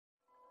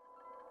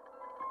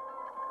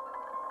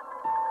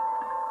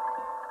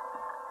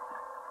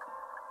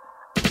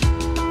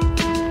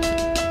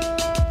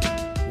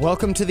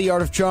Welcome to The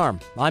Art of Charm.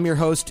 I'm your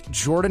host,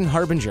 Jordan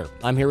Harbinger.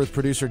 I'm here with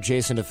producer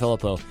Jason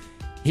DeFilippo.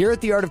 Here at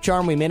The Art of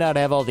Charm, we may not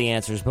have all the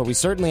answers, but we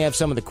certainly have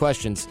some of the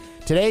questions.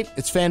 Today,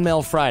 it's Fan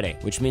Mail Friday,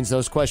 which means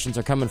those questions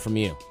are coming from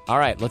you. All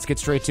right, let's get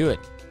straight to it.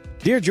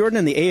 Dear Jordan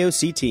and the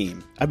AOC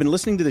team, I've been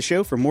listening to the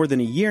show for more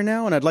than a year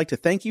now, and I'd like to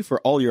thank you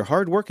for all your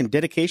hard work and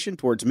dedication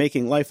towards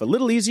making life a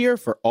little easier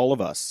for all of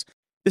us.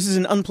 This is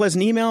an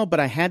unpleasant email, but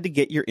I had to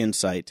get your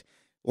insight.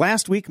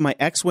 Last week, my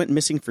ex went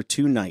missing for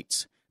 2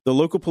 nights. The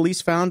local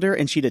police found her,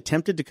 and she'd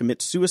attempted to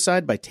commit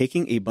suicide by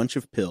taking a bunch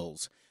of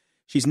pills.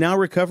 She's now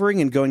recovering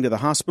and going to the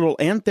hospital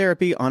and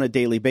therapy on a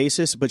daily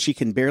basis, but she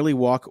can barely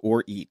walk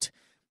or eat.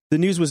 The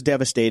news was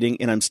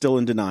devastating, and I'm still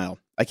in denial.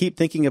 I keep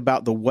thinking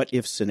about the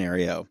what-if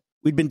scenario.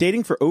 We'd been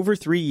dating for over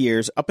 3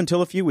 years, up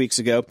until a few weeks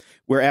ago,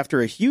 where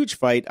after a huge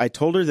fight, I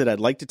told her that I'd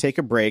like to take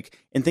a break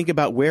and think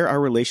about where our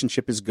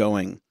relationship is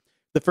going.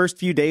 The first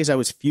few days I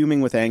was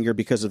fuming with anger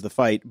because of the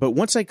fight, but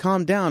once I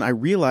calmed down, I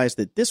realized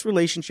that this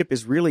relationship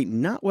is really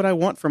not what I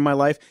want for my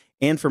life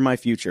and for my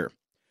future.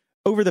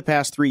 Over the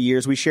past 3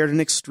 years, we shared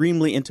an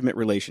extremely intimate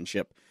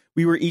relationship.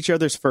 We were each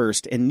other's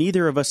first, and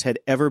neither of us had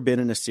ever been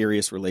in a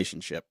serious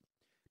relationship.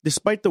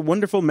 Despite the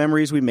wonderful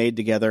memories we made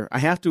together, I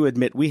have to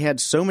admit we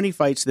had so many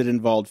fights that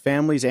involved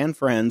families and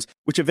friends,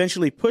 which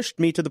eventually pushed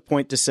me to the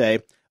point to say,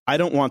 I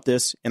don't want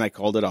this, and I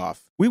called it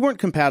off. We weren't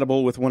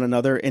compatible with one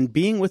another, and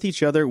being with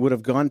each other would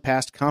have gone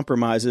past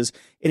compromises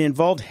and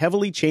involved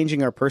heavily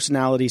changing our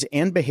personalities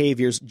and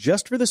behaviors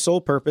just for the sole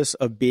purpose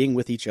of being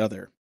with each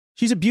other.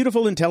 She's a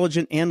beautiful,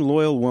 intelligent, and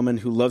loyal woman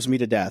who loves me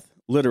to death,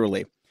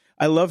 literally.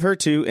 I love her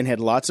too and had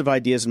lots of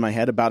ideas in my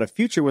head about a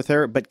future with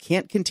her, but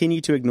can't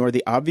continue to ignore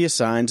the obvious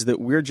signs that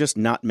we're just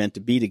not meant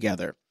to be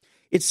together.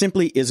 It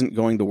simply isn't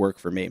going to work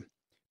for me.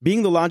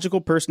 Being the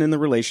logical person in the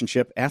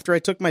relationship, after I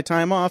took my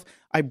time off,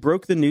 I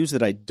broke the news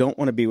that I don't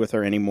want to be with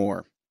her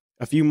anymore.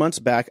 A few months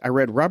back, I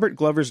read Robert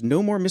Glover's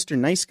No More Mr.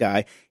 Nice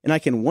Guy, and I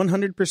can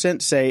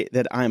 100% say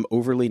that I'm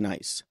overly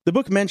nice. The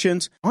book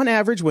mentions, on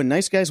average, when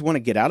nice guys want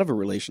to get out of a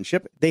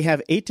relationship, they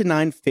have 8 to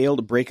 9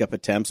 failed breakup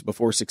attempts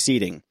before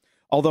succeeding.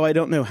 Although I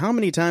don't know how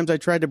many times I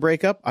tried to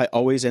break up, I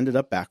always ended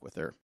up back with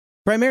her.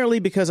 Primarily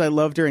because I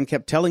loved her and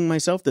kept telling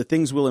myself that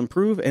things will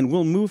improve and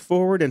we'll move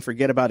forward and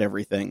forget about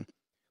everything.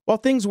 While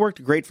things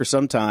worked great for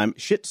some time,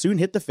 shit soon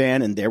hit the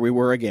fan and there we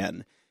were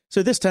again.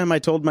 So this time I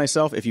told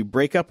myself if you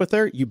break up with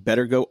her, you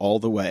better go all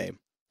the way.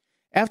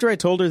 After I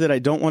told her that I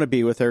don't want to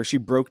be with her, she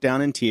broke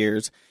down in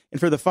tears, and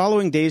for the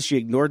following days she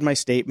ignored my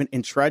statement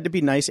and tried to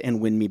be nice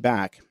and win me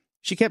back.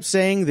 She kept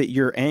saying that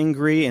you're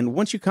angry and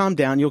once you calm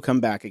down, you'll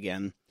come back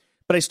again.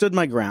 But I stood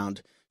my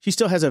ground. She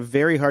still has a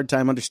very hard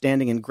time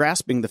understanding and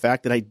grasping the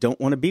fact that I don't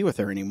want to be with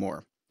her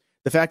anymore.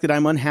 The fact that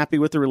I'm unhappy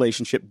with the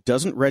relationship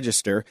doesn't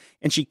register,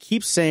 and she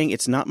keeps saying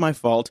it's not my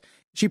fault.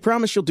 She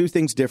promised she'll do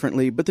things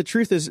differently, but the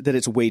truth is that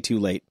it's way too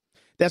late.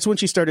 That's when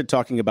she started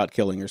talking about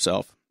killing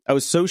herself. I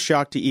was so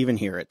shocked to even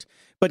hear it,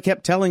 but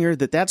kept telling her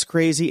that that's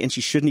crazy and she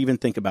shouldn't even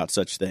think about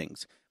such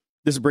things.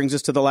 This brings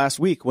us to the last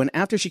week, when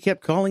after she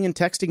kept calling and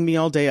texting me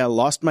all day, I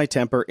lost my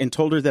temper and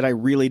told her that I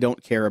really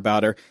don't care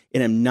about her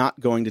and am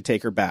not going to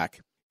take her back.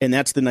 And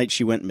that's the night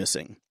she went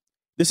missing.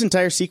 This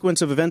entire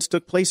sequence of events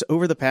took place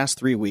over the past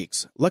 3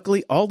 weeks.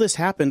 Luckily, all this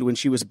happened when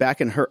she was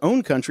back in her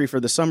own country for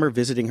the summer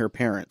visiting her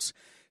parents.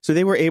 So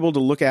they were able to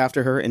look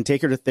after her and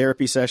take her to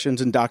therapy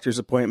sessions and doctor's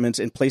appointments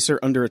and place her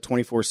under a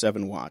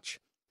 24/7 watch.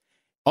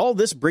 All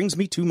this brings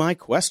me to my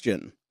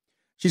question.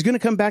 She's going to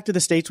come back to the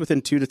States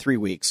within 2 to 3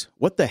 weeks.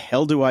 What the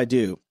hell do I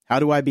do? How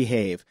do I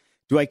behave?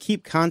 Do I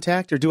keep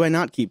contact or do I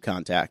not keep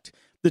contact?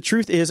 The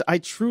truth is, I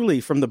truly,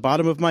 from the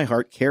bottom of my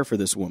heart, care for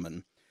this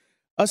woman.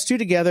 Us two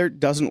together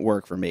doesn't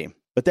work for me.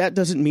 But that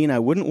doesn't mean I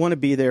wouldn't want to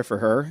be there for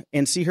her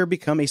and see her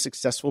become a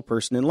successful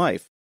person in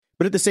life.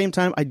 But at the same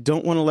time, I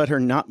don't want to let her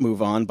not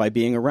move on by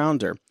being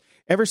around her.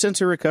 Ever since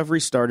her recovery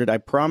started, I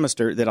promised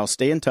her that I'll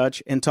stay in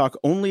touch and talk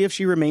only if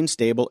she remains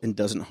stable and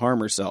doesn't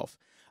harm herself.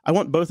 I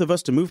want both of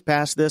us to move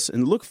past this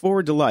and look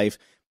forward to life,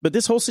 but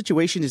this whole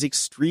situation is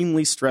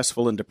extremely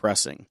stressful and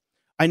depressing.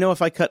 I know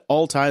if I cut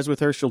all ties with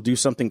her, she'll do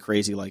something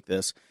crazy like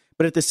this.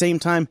 But at the same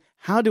time,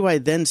 how do I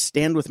then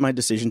stand with my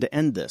decision to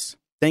end this?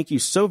 Thank you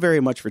so very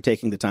much for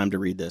taking the time to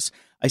read this.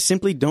 I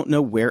simply don't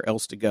know where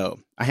else to go.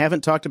 I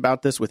haven't talked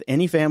about this with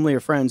any family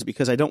or friends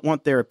because I don't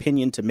want their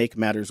opinion to make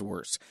matters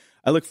worse.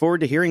 I look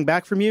forward to hearing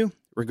back from you.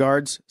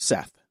 Regards,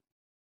 Seth.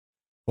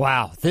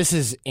 Wow, this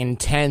is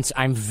intense.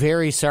 I'm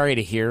very sorry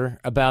to hear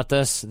about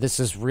this. This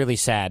is really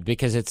sad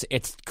because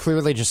it's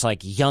clearly just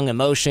like young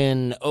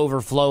emotion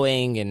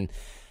overflowing, and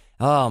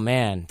oh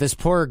man, this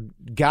poor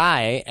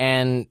guy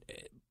and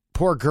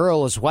poor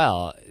girl as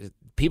well.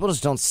 People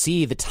just don't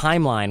see the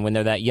timeline when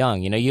they're that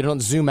young. You know, you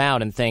don't zoom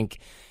out and think,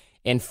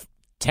 in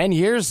 10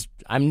 years,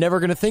 I'm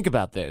never going to think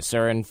about this.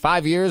 Or in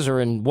 5 years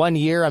or in 1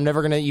 year, I'm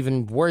never going to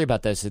even worry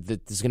about this.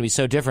 It's going to be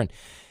so different.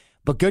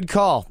 But good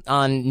call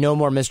on No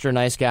More Mr.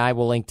 Nice Guy.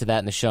 We'll link to that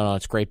in the show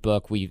notes. Great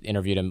book. We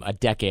interviewed him a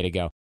decade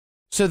ago.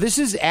 So this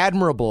is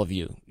admirable of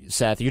you,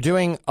 Seth. You're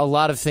doing a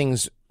lot of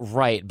things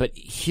right, but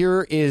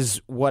here is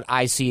what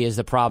I see as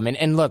the problem.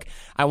 And look,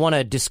 I want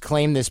to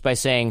disclaim this by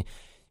saying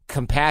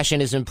compassion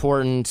is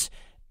important.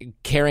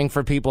 Caring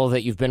for people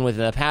that you've been with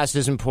in the past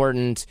is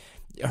important.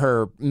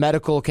 Her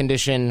medical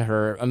condition,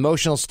 her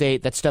emotional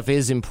state, that stuff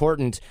is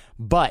important.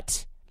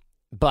 But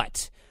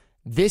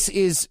this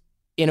is,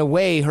 in a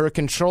way, her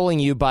controlling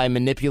you by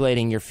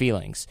manipulating your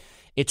feelings.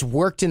 It's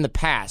worked in the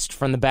past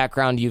from the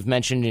background you've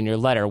mentioned in your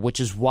letter, which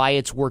is why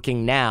it's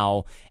working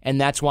now, and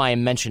that's why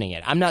I'm mentioning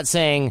it. I'm not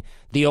saying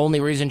the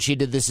only reason she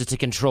did this is to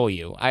control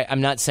you.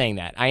 I'm not saying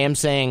that. I am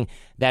saying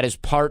that is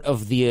part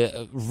of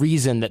the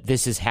reason that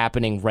this is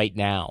happening right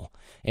now,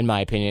 in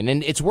my opinion.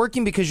 And it's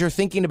working because you're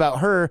thinking about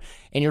her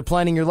and you're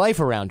planning your life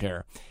around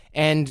her.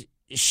 And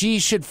she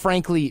should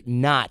frankly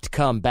not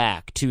come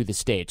back to the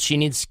States. She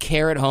needs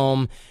care at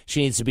home.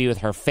 She needs to be with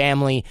her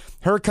family.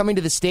 Her coming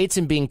to the States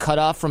and being cut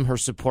off from her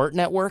support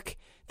network,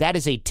 that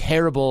is a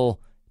terrible,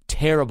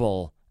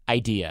 terrible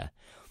idea.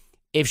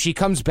 If she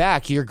comes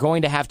back, you're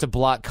going to have to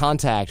block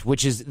contact,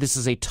 this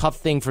is a tough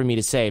thing for me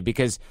to say,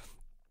 because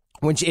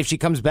if she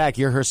comes back,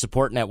 you're her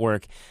support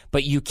network,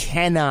 but you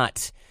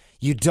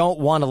don't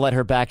want to let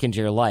her back into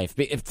your life.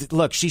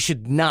 Look, she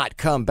should not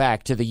come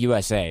back to the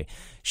USA.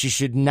 She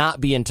should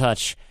not be in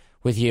touch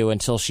with you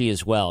until she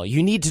is well.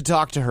 You need to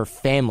talk to her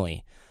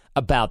family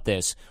about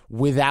this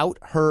without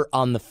her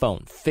on the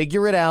phone.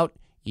 Figure it out.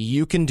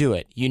 You can do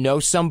it. You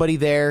know somebody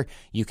there.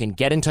 You can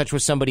get in touch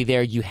with somebody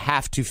there. You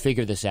have to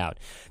figure this out.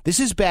 This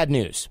is bad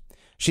news.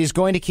 She's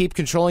going to keep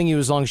controlling you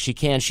as long as she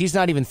can. She's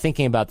not even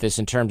thinking about this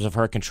in terms of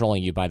her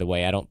controlling you, by the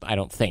way. I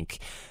don't think.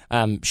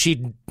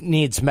 She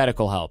needs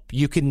medical help.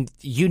 You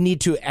need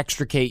to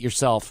extricate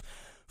yourself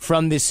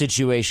from this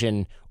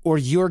situation, or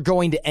you're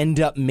going to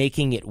end up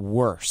making it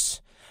worse,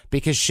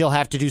 because she'll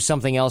have to do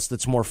something else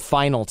that's more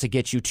final to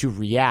get you to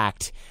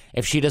react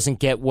if she doesn't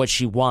get what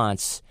she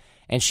wants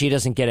and she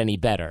doesn't get any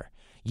better.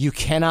 You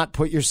cannot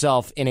put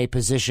yourself in a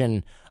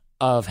position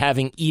of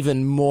having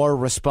even more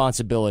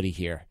responsibility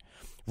here.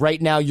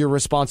 Right now, your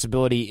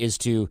responsibility is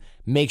to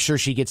make sure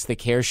she gets the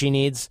care she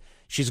needs.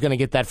 She's going to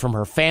get that from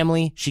her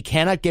family. She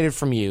cannot get it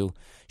from you.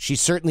 She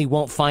certainly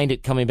won't find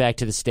it coming back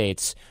to the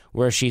States,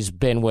 where she's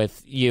been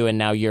with you and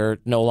now you're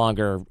no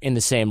longer in the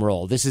same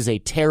role. This is a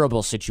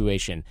terrible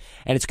situation,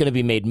 and it's going to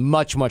be made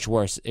much, much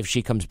worse if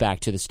she comes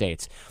back to the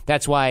States.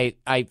 That's why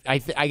I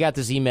got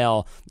this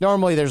email.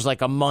 Normally there's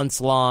like a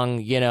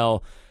months-long,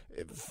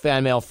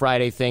 Fan Mail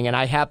Friday thing, and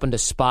I happened to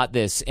spot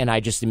this, and I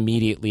just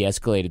immediately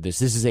escalated this.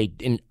 This is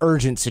an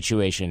urgent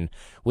situation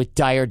with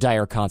dire,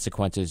 dire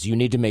consequences. You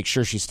need to make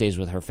sure she stays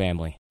with her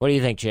family. What do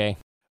you think, Jay?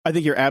 I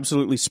think you're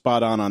absolutely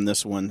spot on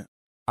this one.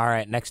 All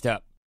right, next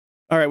up.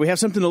 All right, we have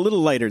something a little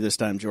lighter this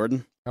time,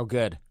 Jordan. Oh,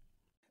 good.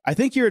 I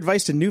think your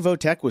advice to Nouveau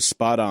Tech was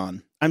spot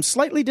on. I'm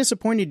slightly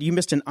disappointed you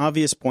missed an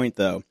obvious point,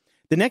 though.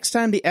 The next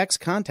time the ex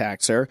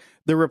contacts her,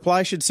 the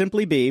reply should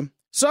simply be,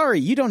 "Sorry,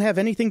 you don't have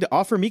anything to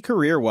offer me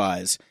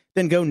career-wise."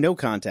 Then go no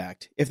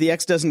contact. If the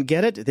ex doesn't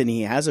get it, then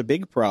he has a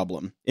big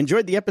problem.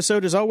 Enjoyed the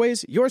episode as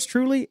always. Yours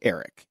truly,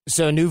 Eric.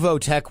 So Nouveau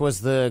Tech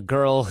was the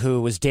girl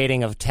who was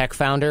dating a tech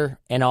founder,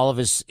 and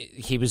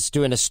he was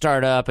doing a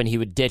startup, and he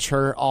would ditch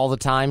her all the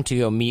time to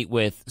go meet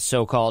with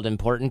so-called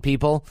important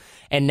people.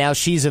 And now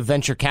she's a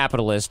venture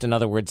capitalist, in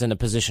other words, in a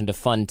position to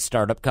fund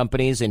startup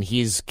companies, and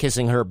he's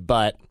kissing her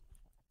butt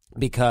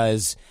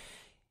because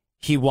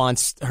he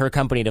wants her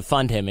company to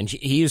fund him. And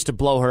he used to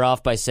blow her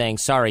off by saying,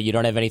 "Sorry, you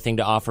don't have anything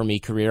to offer me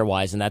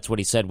career-wise." And that's what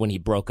he said when he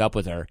broke up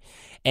with her.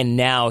 And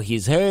now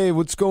he's, "Hey,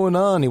 what's going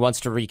on?" He wants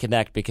to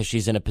reconnect because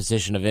she's in a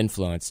position of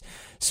influence.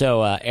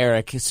 So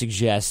Eric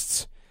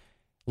suggests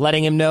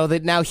letting him know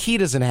that now he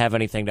doesn't have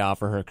anything to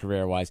offer her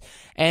career-wise.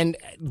 And,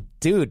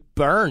 dude,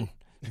 burn,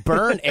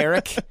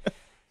 Eric.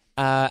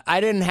 I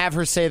didn't have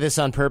her say this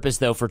on purpose,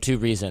 though, for two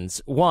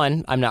reasons.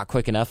 One, I'm not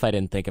quick enough. I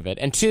didn't think of it.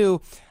 And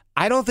two,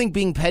 I don't think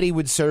being petty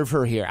would serve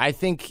her here. I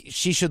think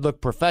she should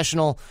look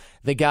professional.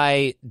 The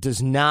guy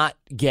does not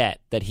get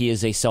that he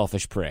is a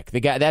selfish prick. The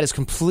guy that is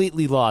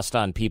completely lost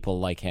on people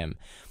like him.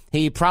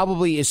 He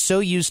probably is so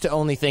used to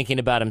only thinking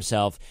about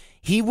himself,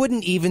 he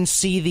wouldn't even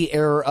see the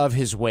error of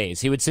his ways.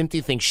 He would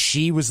simply think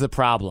she was the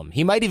problem.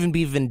 He might even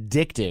be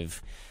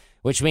vindictive,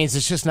 which means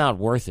it's just not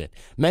worth it.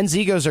 Men's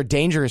egos are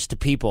dangerous to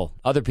people,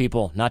 other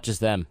people, not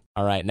just them.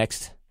 All right,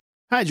 next.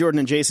 Hi, Jordan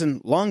and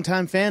Jason.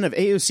 Longtime fan of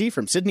AOC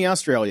from Sydney,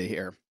 Australia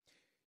here.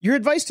 Your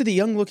advice to the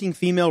young-looking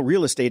female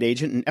real estate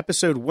agent in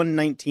episode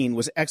 119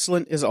 was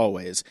excellent as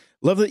always.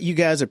 Love that you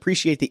guys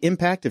appreciate the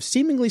impact of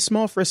seemingly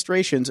small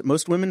frustrations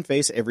most women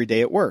face every day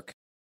at work.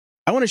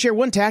 I want to share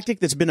one tactic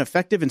that's been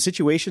effective in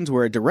situations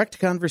where a direct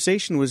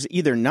conversation was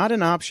either not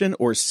an option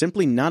or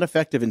simply not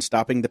effective in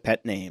stopping the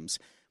pet names.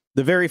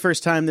 The very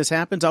first time this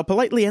happens, I'll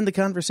politely end the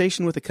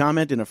conversation with a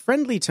comment in a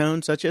friendly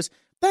tone such as,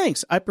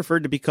 "Thanks, I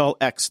preferred to be called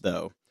X,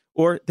 though."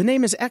 Or, "The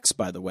name is X,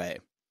 by the way."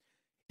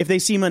 If they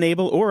seem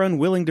unable or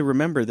unwilling to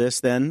remember this,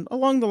 then,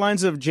 along the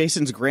lines of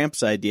Jason's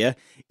Gramps idea,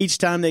 each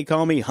time they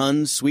call me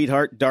hun,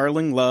 sweetheart,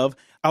 darling, love,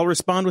 I'll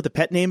respond with a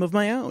pet name of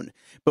my own,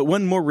 but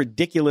one more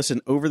ridiculous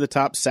and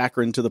over-the-top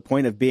saccharine to the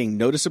point of being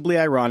noticeably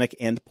ironic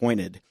and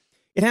pointed.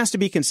 It has to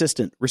be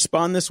consistent.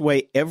 Respond this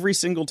way every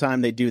single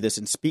time they do this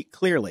and speak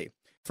clearly.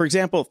 For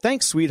example,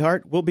 thanks,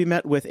 sweetheart, will be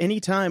met with any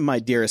time, my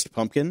dearest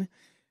pumpkin.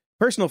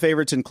 Personal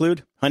favorites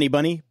include Honey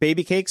Bunny,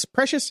 Baby Cakes,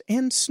 Precious,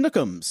 and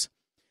Snookums.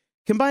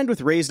 Combined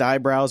with raised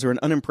eyebrows or an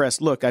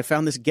unimpressed look, I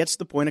found this gets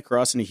the point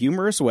across in a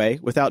humorous way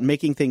without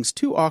making things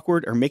too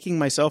awkward or making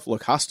myself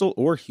look hostile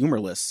or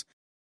humorless.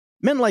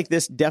 Men like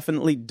this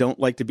definitely don't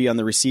like to be on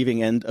the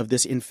receiving end of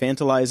this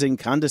infantilizing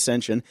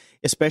condescension,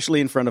 especially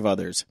in front of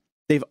others.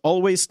 They've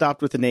always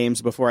stopped with the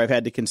names before I've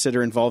had to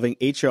consider involving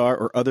HR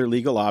or other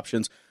legal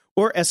options,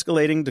 or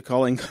escalating to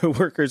calling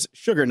coworkers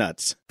sugar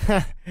nuts.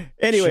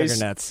 Anyways,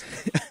 sugar nuts.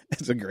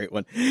 That's a great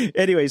one.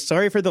 Anyways,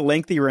 sorry for the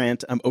lengthy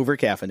rant. I'm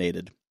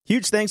over-caffeinated.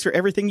 Huge thanks for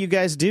everything you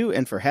guys do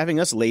and for having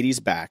us ladies'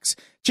 backs.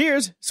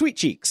 Cheers, Sweet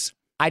Cheeks.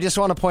 I just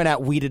want to point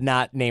out we did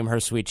not name her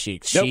Sweet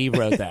Cheeks. Nope. She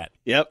wrote that.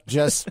 Yep.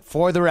 Just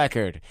for the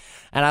record.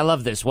 And I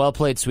love this. Well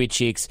played, Sweet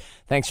Cheeks.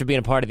 Thanks for being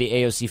a part of the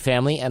AOC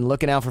family and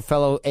looking out for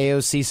fellow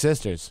AOC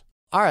sisters.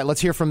 All right,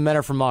 let's hear from Men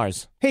Are From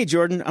Mars. Hey,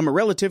 Jordan. I'm a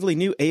relatively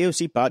new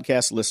AOC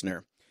podcast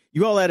listener.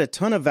 You all add a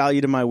ton of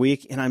value to my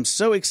week, and I'm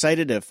so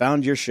excited to have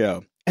found your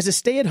show. As a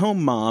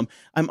stay-at-home mom,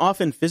 I'm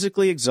often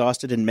physically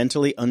exhausted and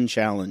mentally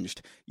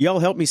unchallenged. Y'all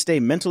help me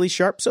stay mentally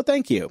sharp, so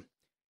thank you.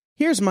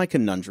 Here's my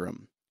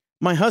conundrum.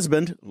 My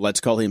husband, let's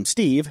call him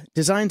Steve,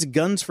 designs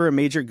guns for a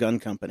major gun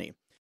company.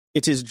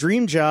 It's his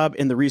dream job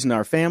and the reason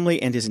our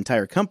family and his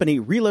entire company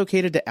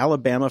relocated to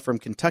Alabama from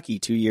Kentucky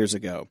 2 years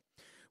ago.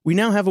 We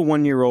now have a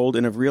 1-year-old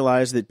and have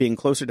realized that being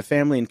closer to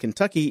family in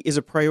Kentucky is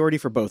a priority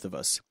for both of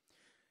us.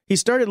 He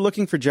started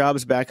looking for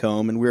jobs back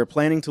home, and we are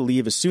planning to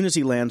leave as soon as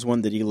he lands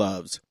one that he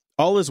loves.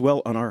 All is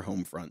well on our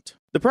home front.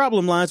 The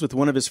problem lies with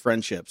one of his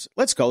friendships.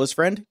 Let's call his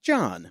friend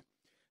John.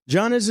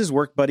 John is his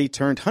work buddy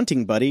turned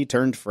hunting buddy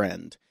turned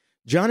friend.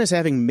 John is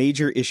having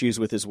major issues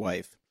with his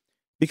wife.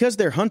 Because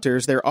they're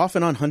hunters, they're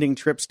often on hunting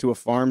trips to a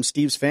farm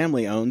Steve's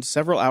family owns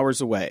several hours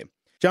away.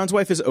 John's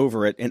wife is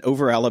over it and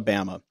over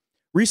Alabama.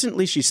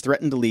 Recently, she's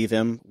threatened to leave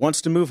him,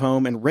 wants to move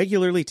home, and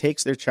regularly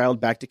takes their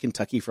child back to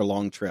Kentucky for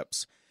long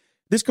trips.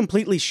 This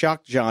completely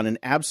shocked John and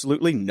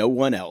absolutely no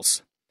one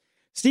else.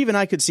 Steve and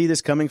I could see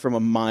this coming from a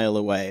mile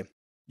away.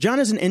 John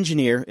is an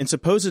engineer and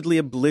supposedly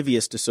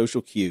oblivious to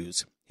social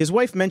cues. His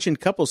wife mentioned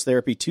couples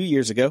therapy 2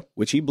 years ago,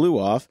 which he blew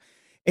off,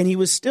 and he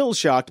was still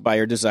shocked by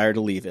her desire to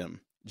leave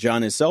him.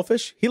 John is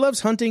selfish, he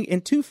loves hunting,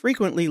 and too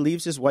frequently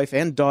leaves his wife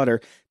and daughter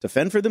to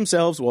fend for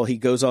themselves while he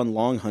goes on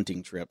long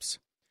hunting trips.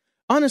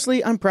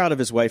 Honestly, I'm proud of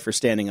his wife for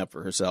standing up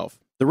for herself.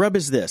 The rub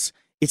is this: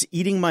 it's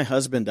eating my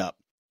husband up.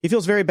 He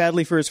feels very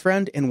badly for his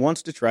friend and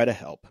wants to try to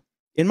help.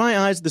 In my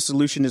eyes, the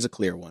solution is a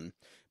clear one.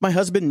 My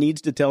husband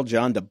needs to tell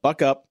John to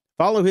buck up,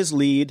 follow his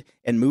lead,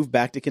 and move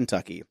back to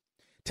Kentucky.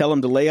 Tell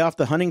him to lay off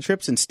the hunting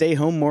trips and stay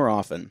home more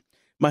often.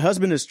 My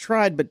husband has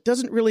tried but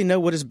doesn't really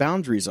know what his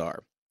boundaries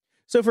are.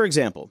 So, for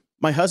example,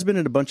 my husband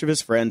and a bunch of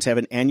his friends have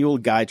an annual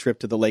guy trip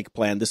to the lake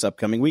planned this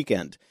upcoming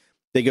weekend.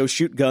 They go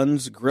shoot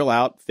guns, grill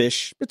out,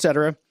 fish,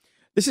 etc.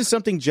 This is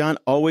something John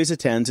always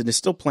attends and is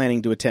still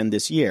planning to attend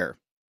this year.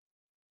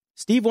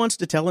 Steve wants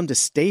to tell him to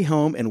stay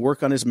home and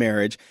work on his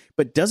marriage,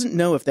 but doesn't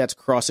know if that's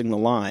crossing the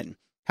line.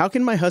 How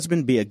can my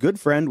husband be a good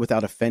friend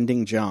without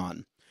offending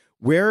John?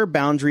 Where are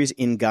boundaries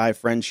in guy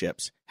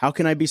friendships? How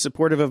can I be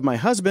supportive of my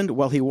husband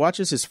while he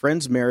watches his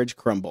friend's marriage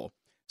crumble?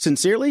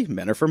 Sincerely,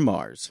 Men Are From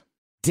Mars.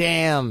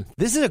 Damn,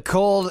 this is a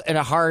cold and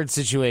a hard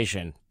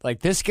situation. Like,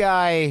 this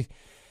guy,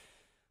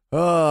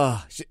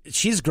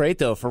 she's great,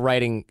 though, for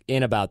writing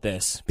in about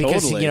this.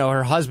 Because, Totally. you know,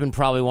 her husband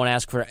probably won't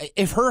ask for it.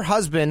 If her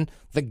husband,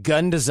 the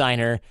gun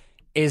designer,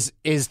 is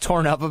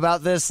torn up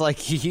about this,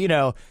 like, you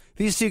know,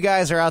 these two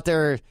guys are out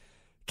there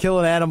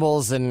killing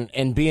animals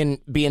and being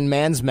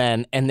man's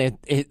men, and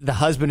the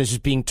husband is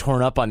just being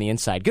torn up on the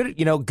inside. Good,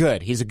 you know,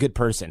 good. He's a good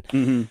person.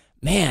 Mm-hmm.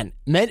 Man,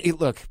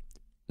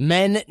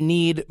 men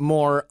need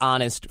more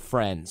honest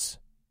friends.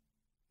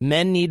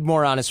 Men need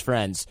more honest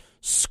friends.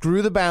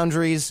 Screw the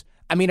boundaries.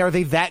 I mean, are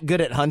they that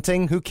good at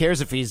hunting? Who cares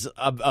if he's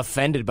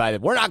offended by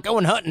it? We're not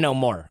going hunting no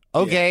more.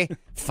 Okay, yeah.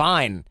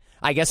 Fine.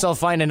 I guess I'll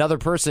find another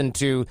person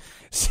to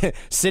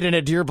sit in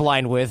a deer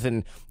blind with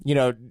and, you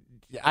know,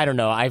 I don't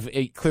know. I've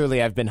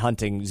been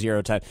hunting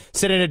 0 times.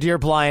 Sit in a deer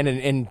blind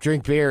and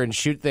drink beer and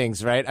shoot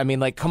things, right? I mean,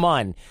 like, come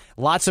on.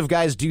 Lots of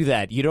guys do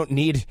that. You don't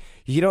need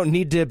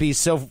to be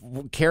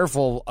so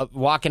careful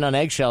walking on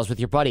eggshells with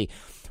your buddy.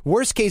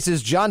 Worst case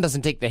is John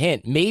doesn't take the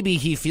hint. Maybe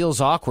he feels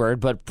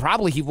awkward, but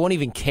probably he won't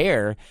even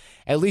care.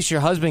 At least your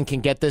husband can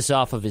get this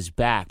off of his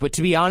back. But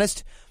to be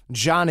honest,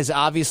 John is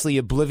obviously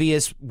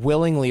oblivious,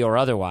 willingly or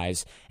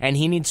otherwise, and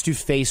he needs to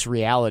face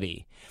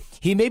reality.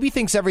 He maybe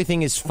thinks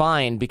everything is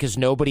fine because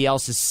nobody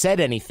else has said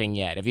anything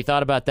yet. Have you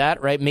thought about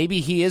that, right? Maybe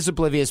he is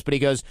oblivious, but he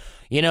goes,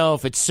 you know,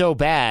 if it's so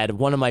bad,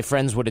 one of my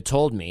friends would have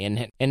told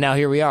me. And now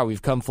here we are.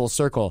 We've come full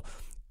circle.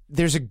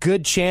 There's a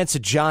good chance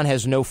that John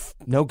has no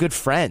good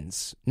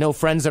friends, no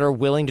friends that are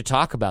willing to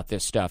talk about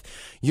this stuff.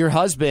 Your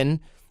husband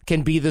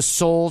can be the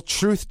sole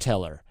truth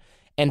teller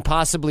and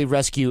possibly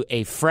rescue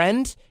a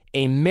friend,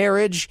 a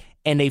marriage,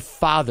 and a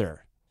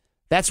father.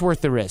 That's worth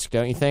the risk,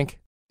 don't you think?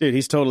 Dude,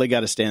 he's totally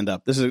got to stand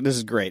up. This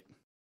is great.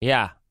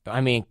 Yeah,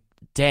 I mean,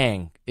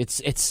 dang,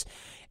 it's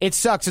It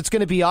sucks. It's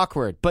going to be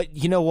awkward. But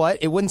you know what?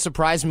 It wouldn't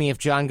surprise me if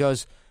John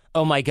goes,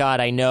 oh my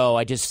God, I know.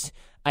 I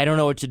don't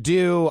know what to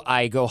do.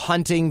 I go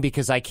hunting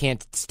because I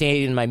can't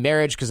stay in my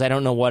marriage because I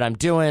don't know what I'm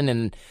doing.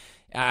 And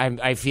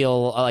I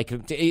feel like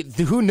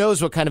who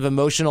knows what kind of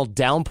emotional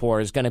downpour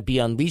is going to be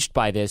unleashed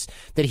by this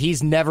that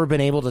he's never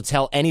been able to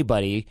tell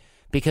anybody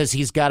because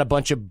he's got a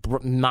bunch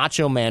of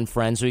macho man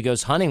friends who he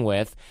goes hunting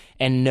with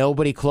and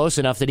nobody close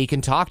enough that he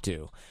can talk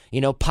to.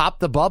 You know, pop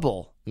the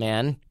bubble,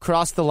 man.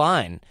 Cross the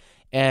line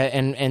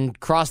and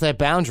cross that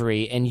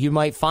boundary, and you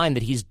might find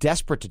that he's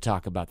desperate to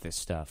talk about this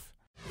stuff.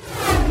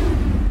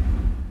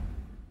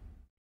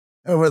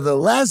 Over the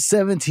last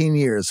 17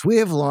 years, we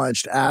have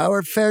launched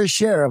our fair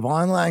share of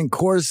online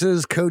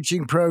courses,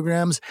 coaching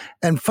programs,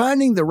 and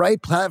finding the right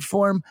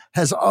platform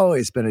has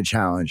always been a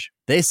challenge.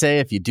 They say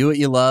if you do what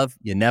you love,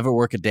 you never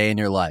work a day in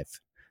your life.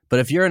 But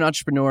if you're an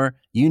entrepreneur,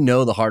 you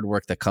know the hard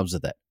work that comes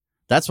with it.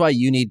 That's why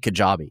you need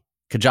Kajabi.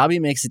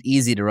 Kajabi makes it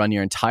easy to run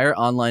your entire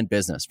online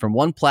business from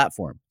one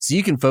platform so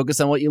you can focus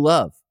on what you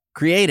love,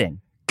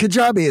 creating.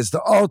 Kajabi is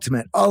the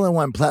ultimate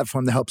all-in-one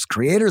platform that helps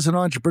creators and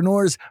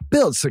entrepreneurs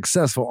build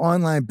successful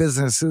online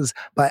businesses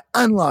by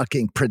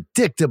unlocking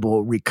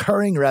predictable,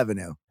 recurring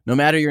revenue. No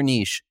matter your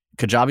niche,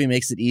 Kajabi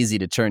makes it easy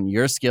to turn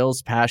your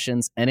skills,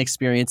 passions, and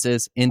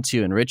experiences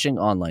into enriching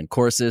online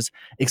courses,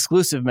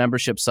 exclusive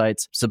membership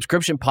sites,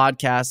 subscription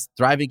podcasts,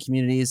 thriving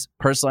communities,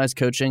 personalized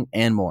coaching,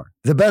 and more.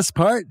 The best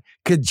part?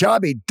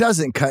 Kajabi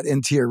doesn't cut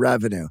into your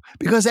revenue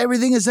because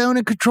everything is owned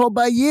and controlled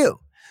by you.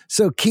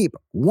 So keep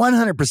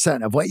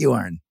 100% of what you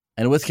earn.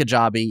 And with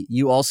Kajabi,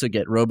 you also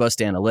get robust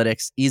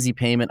analytics, easy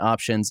payment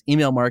options,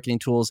 email marketing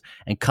tools,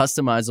 and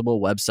customizable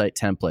website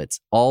templates,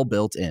 all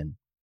built in.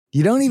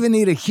 You don't even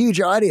need a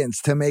huge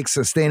audience to make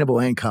sustainable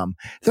income.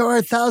 There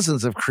are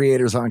thousands of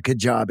creators on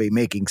Kajabi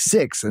making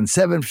 6 and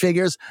 7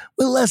 figures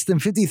with less than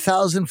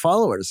 50,000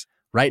 followers.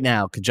 Right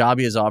now,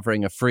 Kajabi is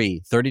offering a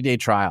free 30-day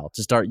trial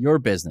to start your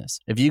business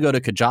if you go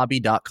to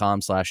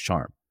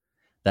kajabi.com/charm.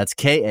 That's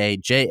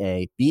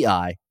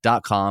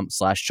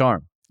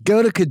KAJABI.com/charm.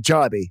 Go to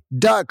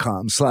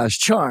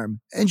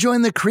kajabi.com/charm and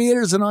join the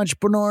creators and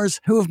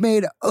entrepreneurs who have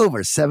made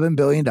over $7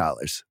 billion.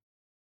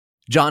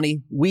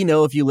 Johnny, we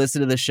know if you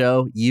listen to the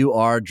show, you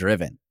are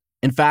driven.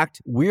 In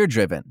fact, we're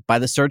driven by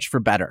the search for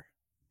better.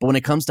 But when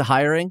it comes to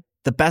hiring,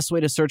 the best way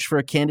to search for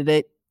a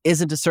candidate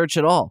isn't to search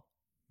at all.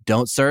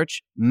 Don't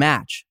search,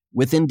 match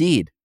with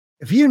Indeed.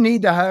 If you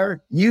need to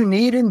hire, you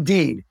need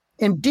Indeed.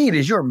 Indeed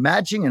is your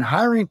matching and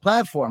hiring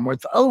platform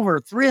with over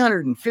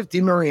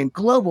 350 million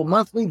global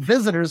monthly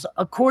visitors,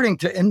 according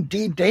to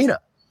Indeed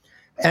data,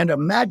 and a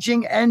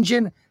matching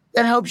engine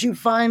that helps you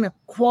find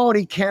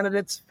quality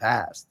candidates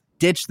fast.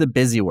 Ditch the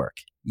busy work.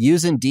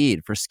 Use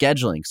Indeed for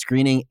scheduling,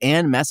 screening,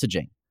 and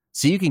messaging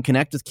so you can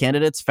connect with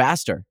candidates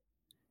faster.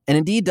 And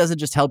Indeed doesn't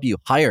just help you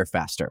hire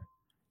faster.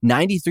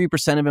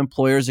 93% of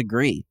employers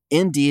agree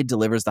Indeed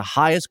delivers the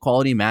highest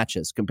quality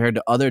matches compared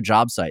to other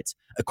job sites,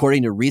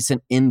 according to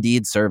recent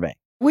Indeed survey.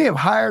 We have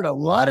hired a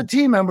lot of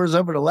team members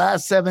over the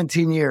last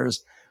 17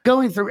 years.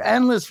 Going through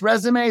endless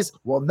resumes,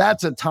 well,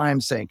 that's a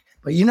time sink.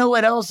 But you know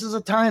what else is a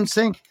time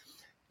sink?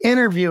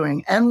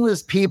 Interviewing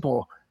endless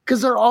people,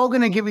 because they're all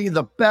going to give you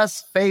the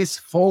best face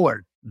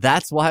forward.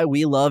 That's why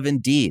we love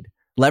Indeed,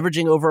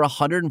 leveraging over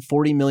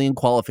 140 million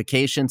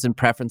qualifications and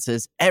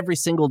preferences every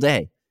single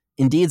day.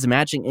 Indeed's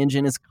matching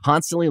engine is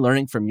constantly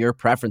learning from your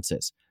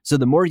preferences. So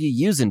the more you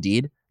use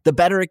Indeed, the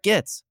better it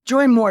gets.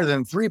 Join more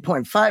than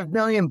 3.5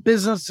 million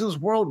businesses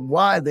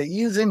worldwide that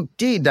use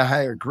Indeed to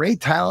hire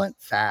great talent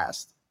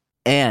fast.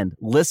 And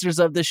listeners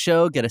of this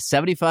show get a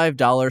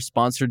 $75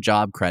 sponsored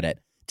job credit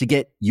to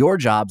get your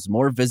jobs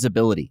more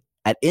visibility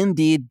at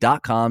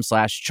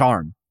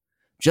Indeed.com/charm.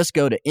 Just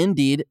go to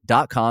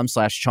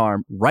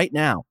Indeed.com/charm right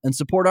now and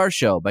support our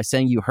show by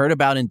saying you heard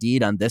about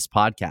Indeed on this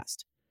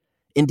podcast.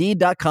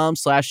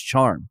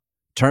 Indeed.com/charm.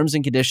 Terms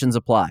and conditions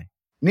apply.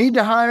 Need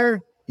to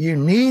hire? You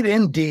need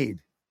Indeed.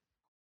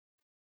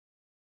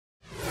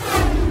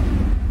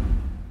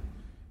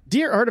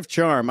 Dear Art of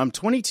Charm, I'm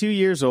 22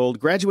 years old,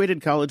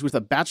 graduated college with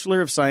a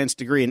Bachelor of Science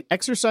degree in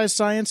exercise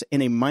science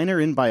and a minor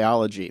in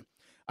biology.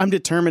 I'm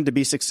determined to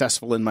be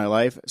successful in my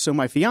life, so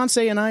my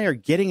fiancé and I are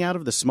getting out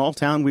of the small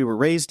town we were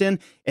raised in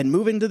and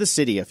moving to the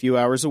city a few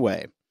hours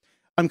away.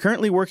 I'm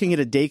currently working at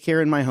a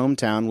daycare in my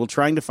hometown while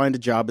trying to find a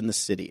job in the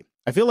city.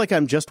 I feel like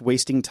I'm just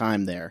wasting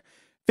time there.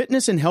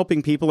 Fitness and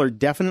helping people are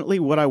definitely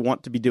what I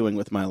want to be doing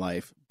with my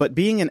life, but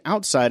being an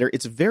outsider,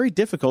 it's very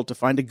difficult to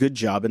find a good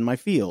job in my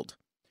field.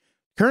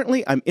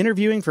 Currently, I'm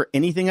interviewing for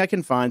anything I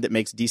can find that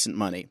makes decent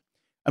money.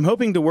 I'm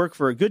hoping to work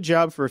for a good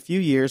job for a few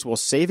years while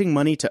saving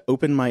money to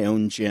open my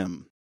own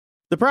gym.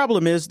 The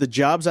problem is the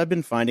jobs I've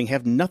been finding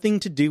have nothing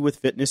to do with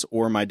fitness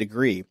or my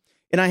degree,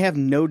 and I have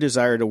no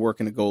desire to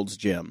work in a Gold's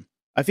Gym.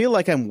 I feel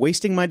like I'm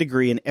wasting my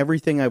degree and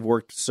everything I've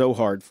worked so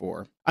hard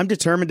for. I'm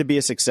determined to be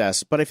a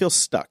success, but I feel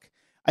stuck.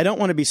 I don't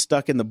want to be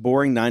stuck in the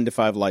boring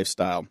 9-to-5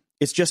 lifestyle.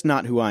 It's just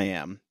not who I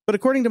am. But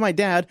according to my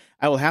dad,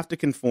 I will have to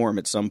conform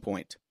at some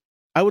point.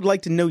 I would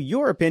like to know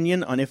your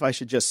opinion on if I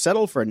should just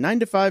settle for a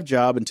 9-to-5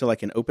 job until I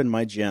can open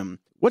my gym.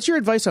 What's your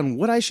advice on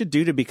what I should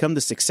do to become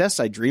the success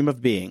I dream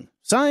of being?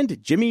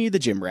 Signed, Jimmy the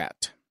Gym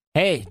Rat.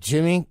 Hey,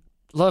 Jimmy,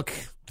 look,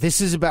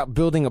 this is about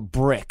building a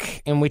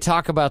brick, and we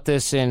talk about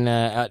this in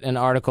an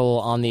article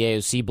on the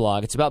AOC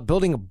blog. It's about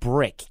building a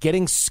brick,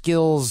 getting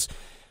skills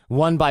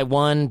one by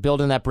one,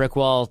 building that brick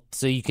wall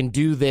so you can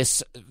do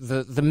this,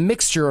 the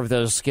mixture of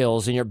those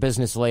skills in your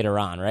business later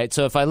on, right?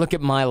 So if I look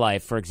at my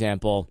life, for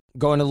example,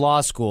 going to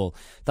law school,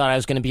 thought I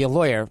was going to be a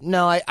lawyer.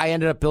 No, I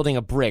ended up building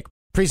a brick.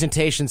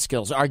 Presentation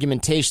skills,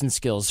 argumentation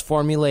skills,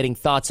 formulating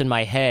thoughts in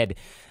my head,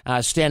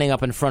 standing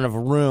up in front of a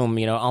room,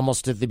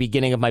 almost at the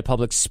beginning of my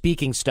public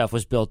speaking stuff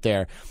was built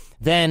there.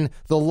 Then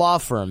the law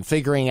firm,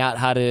 figuring out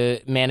how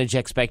to manage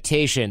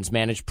expectations,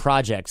 manage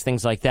projects,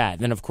 things like that.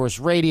 Then, of course,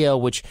 radio,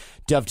 which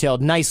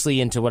dovetailed nicely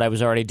into what I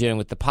was already doing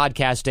with the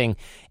podcasting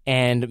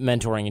and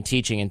mentoring and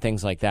teaching and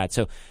things like that.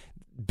 So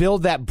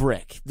build that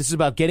brick. This is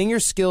about getting your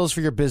skills for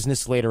your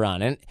business later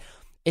on. And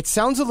it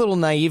sounds a little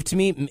naive to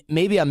me.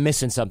 Maybe I'm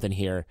missing something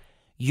here.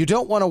 You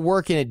don't want to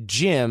work in a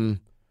gym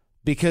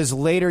because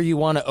later you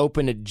want to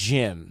open a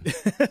gym.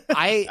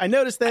 I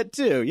noticed that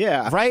too,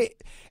 yeah. Right?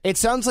 It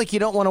sounds like you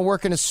don't want to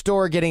work in a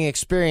store getting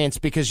experience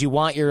because you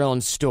want your own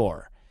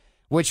store,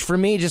 which for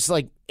me just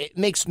it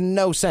makes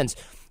no sense.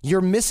 You're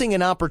missing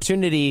an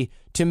opportunity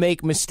to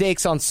make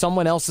mistakes on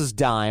someone else's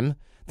dime.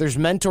 There's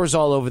mentors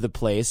all over the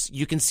place.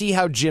 You can see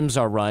how gyms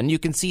are run. You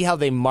can see how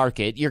they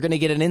market. You're going to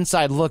get an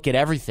inside look at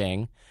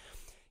everything.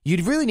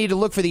 You'd really need to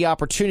look for the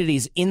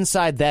opportunities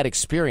inside that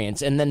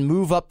experience and then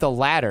move up the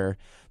ladder,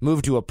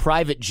 move to a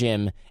private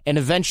gym, and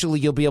eventually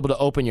you'll be able to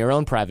open your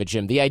own private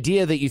gym. The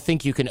idea that you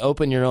think you can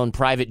open your own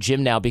private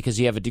gym now because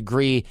you have a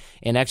degree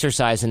in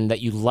exercise and that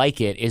you like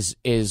it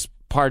is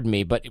pardon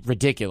me, but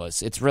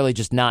ridiculous. It's really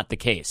just not the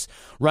case.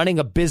 Running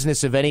a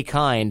business of any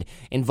kind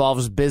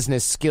involves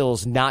business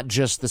skills, not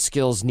just the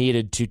skills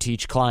needed to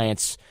teach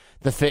clients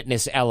the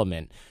fitness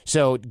element.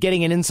 So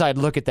getting an inside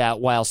look at that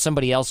while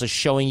somebody else is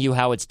showing you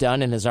how it's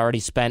done and has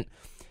already spent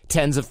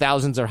tens of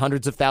thousands or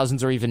hundreds of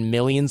thousands or even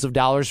millions of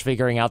dollars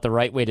figuring out the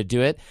right way to do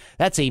it,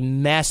 that's a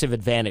massive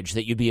advantage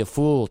that you'd be a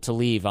fool to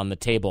leave on the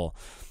table.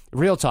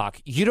 Real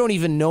talk, you don't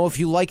even know if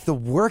you like the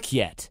work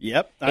yet.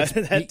 Yep,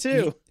 that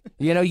too.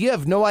 You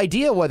have no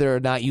idea whether or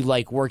not you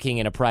like working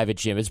in a private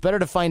gym. It's better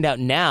to find out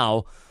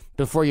now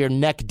before you're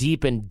neck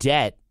deep in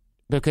debt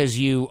because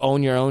you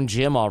own your own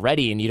gym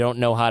already and you don't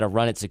know how to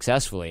run it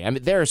successfully. I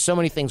mean, there are so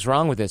many things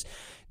wrong with this.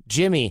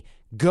 Jimmy,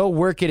 go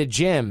work at a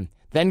gym,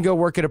 then go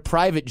work at a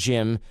private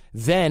gym.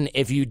 Then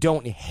if you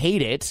don't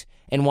hate it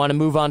and want to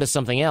move on to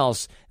something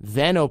else,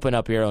 then open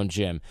up your own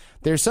gym.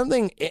 There's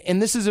something,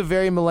 and this is a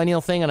very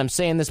millennial thing, and I'm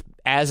saying this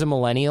as a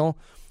millennial,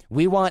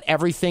 we want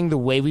everything the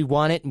way we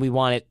want it, and we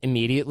want it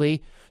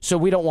immediately. So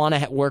we don't want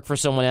to work for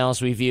someone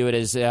else. We view it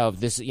as,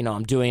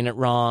 I'm doing it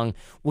wrong.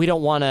 We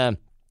don't want to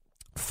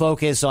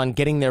focus on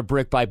getting there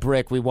brick by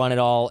brick. We want it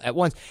all at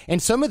once. And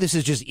some of this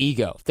is just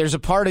ego. There's a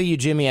part of you,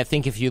 Jimmy, I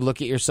think if you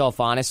look at yourself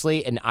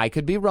honestly, and I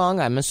could be wrong,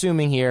 I'm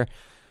assuming here,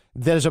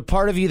 there's a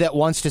part of you that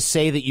wants to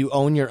say that you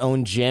own your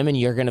own gym and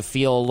you're going to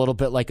feel a little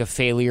bit like a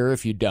failure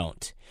if you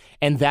don't.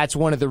 And that's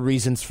one of the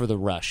reasons for the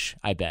rush,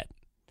 I bet.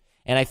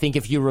 And I think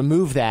if you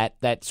remove that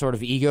sort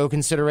of ego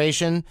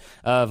consideration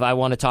of I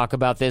want to talk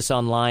about this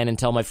online and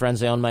tell my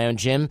friends I own my own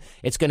gym,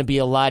 it's going to be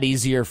a lot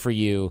easier for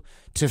you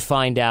to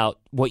find out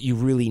what you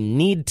really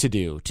need to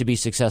do to be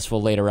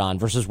successful later on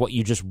versus what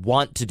you just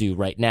want to do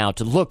right now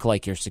to look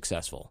like you're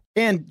successful.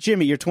 And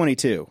Jimmy, you're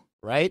 22.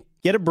 Right?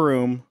 Get a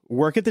broom,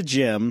 work at the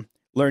gym,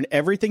 learn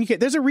everything you can.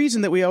 There's a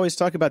reason that we always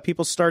talk about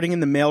people starting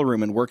in the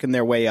mailroom and working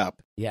their way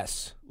up.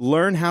 Yes.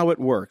 Learn how it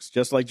works,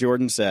 just like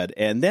Jordan said.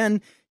 And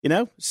then,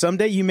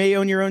 someday you may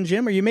own your own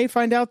gym, or you may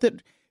find out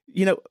that,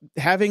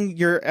 having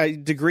your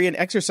degree in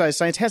exercise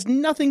science has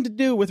nothing to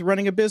do with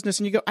running a business.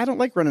 And you go, I don't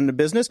like running a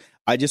business.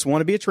 I just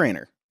want to be a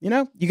trainer.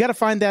 You got to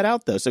find that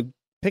out, though. So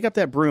pick up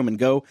that broom and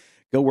go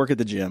work at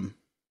the gym.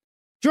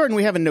 Jordan,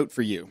 we have a note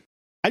for you.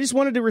 I just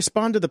wanted to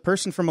respond to the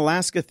person from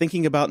Alaska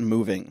thinking about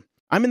moving.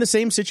 I'm in the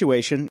same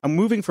situation. I'm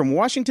moving from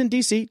Washington,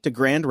 D.C. to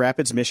Grand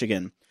Rapids,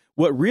 Michigan.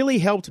 What really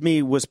helped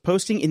me was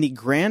posting in the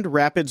Grand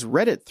Rapids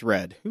Reddit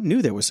thread. Who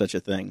knew there was such a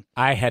thing?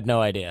 I had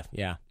no idea,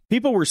 yeah.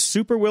 People were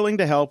super willing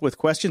to help with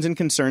questions and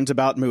concerns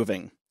about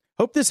moving.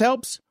 Hope this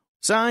helps.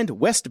 Signed,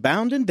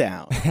 Westbound and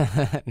Down.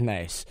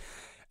 Nice.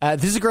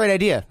 This is a great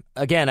idea.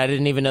 Again, I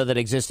didn't even know that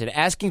existed.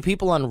 Asking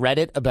people on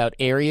Reddit about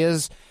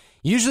areas,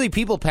 usually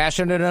people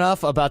passionate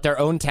enough about their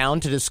own town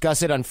to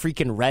discuss it on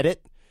freaking Reddit,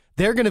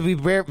 they're going to be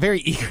very,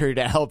 very eager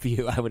to help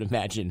you, I would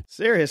imagine.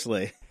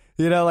 Seriously.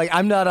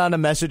 I'm not on a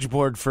message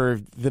board for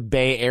the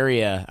Bay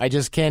Area. I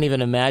just can't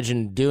even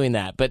imagine doing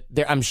that. But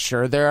I'm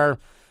sure there are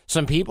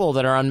some people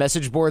that are on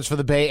message boards for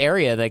the Bay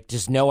Area that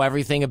just know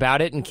everything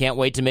about it and can't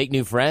wait to make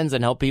new friends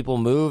and help people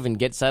move and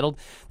get settled.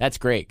 That's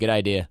great. Good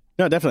idea.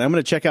 No, definitely. I'm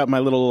going to check out my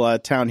little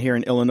town here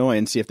in Illinois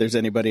and see if there's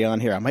anybody on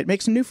here. I might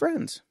make some new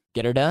friends.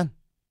 Get her done.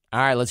 All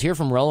right, let's hear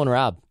from Roland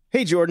Rob.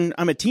 Hey, Jordan,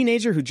 I'm a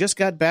teenager who just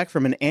got back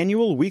from an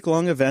annual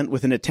week-long event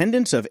with an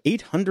attendance of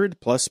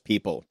 800-plus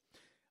people.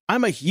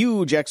 I'm a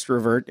huge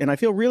extrovert, and I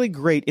feel really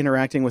great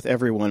interacting with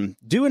everyone,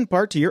 due in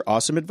part to your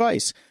awesome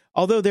advice,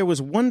 although there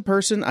was one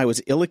person I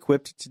was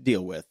ill-equipped to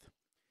deal with.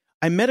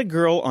 I met a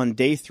girl on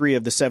day 3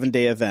 of the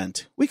 7-day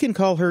event. We can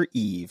call her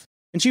Eve,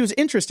 and she was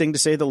interesting to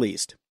say the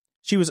least.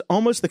 She was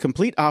almost the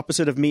complete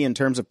opposite of me in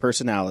terms of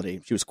personality.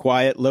 She was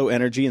quiet, low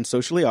energy, and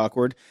socially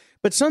awkward,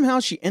 but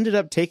somehow she ended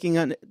up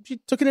she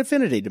took an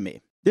affinity to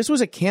me. This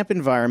was a camp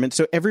environment,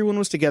 so everyone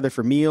was together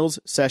for meals,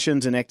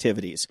 sessions, and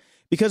activities.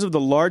 Because of the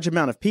large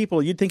amount of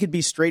people, you'd think it'd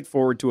be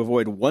straightforward to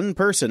avoid one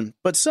person,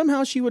 but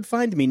somehow she would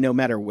find me no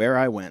matter where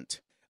I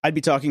went. I'd be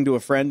talking to a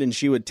friend and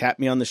she would tap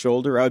me on the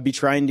shoulder. I would be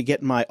trying to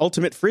get my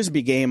ultimate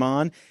frisbee game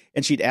on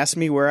and she'd ask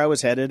me where I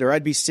was headed, or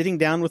I'd be sitting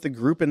down with a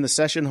group in the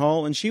session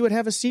hall and she would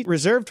have a seat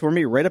reserved for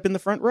me right up in the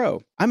front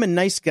row. I'm a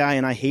nice guy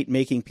and I hate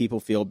making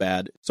people feel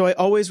bad, so I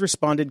always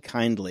responded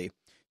kindly,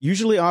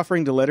 usually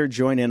offering to let her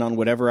join in on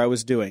whatever I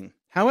was doing.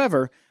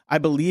 However, I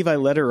believe I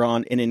led her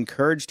on and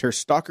encouraged her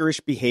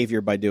stalkerish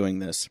behavior by doing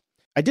this.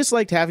 I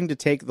disliked having to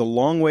take the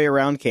long way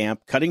around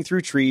camp, cutting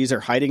through trees or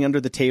hiding under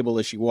the table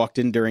as she walked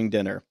in during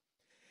dinner.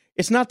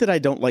 It's not that I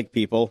don't like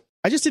people.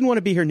 I just didn't want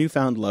to be her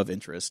newfound love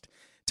interest.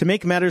 To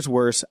make matters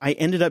worse, I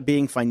ended up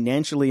being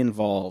financially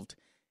involved.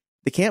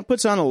 The camp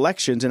puts on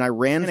elections, and I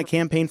ran a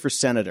campaign for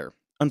senator.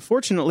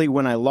 Unfortunately,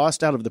 when I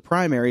lost out of the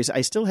primaries,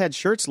 I still had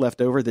shirts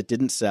left over that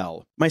didn't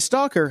sell. My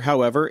stalker,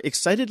 however,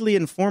 excitedly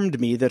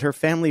informed me that her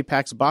family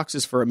packs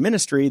boxes for a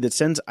ministry that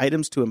sends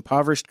items to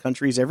impoverished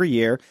countries every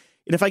year,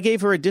 and if I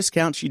gave her a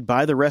discount, she'd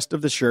buy the rest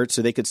of the shirts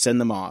so they could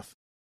send them off.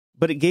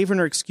 But it gave her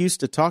an excuse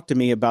to talk to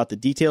me about the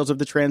details of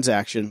the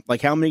transaction,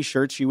 like how many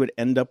shirts she would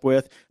end up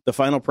with, the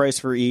final price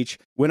for each,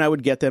 when I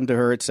would get them to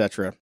her,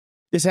 etc.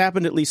 This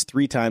happened at least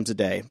 3 times a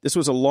day. This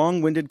was a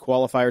long-winded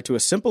qualifier to a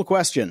simple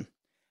question.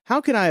 How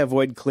can I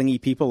avoid clingy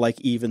people like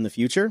Eve in the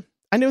future?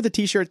 I know the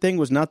t-shirt thing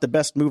was not the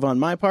best move on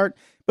my part,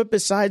 but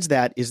besides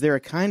that, is there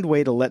a kind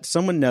way to let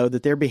someone know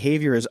that their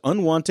behavior is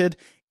unwanted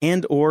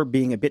and or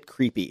being a bit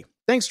creepy?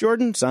 Thanks,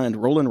 Jordan. Signed,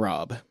 Roland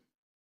Robb.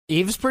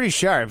 Eve's pretty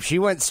sharp. She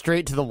went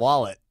straight to the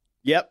wallet.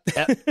 Yep.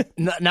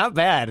 Not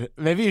bad.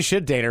 Maybe you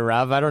should date her,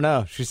 Rob. I don't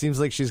know. She seems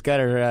like she's got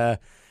it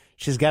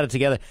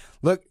together.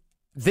 Look,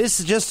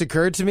 this just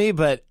occurred to me,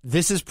 but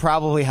this is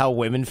probably how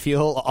women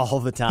feel all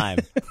the time.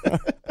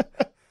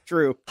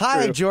 True.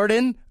 Hi, true.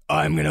 Jordan.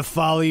 I'm going to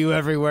follow you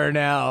everywhere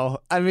now.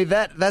 I mean,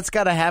 that's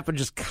got to happen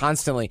just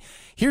constantly.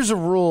 Here's a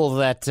rule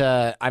that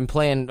I'm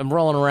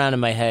rolling around in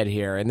my head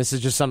here, and this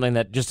is just something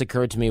that just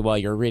occurred to me while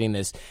you're reading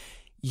this.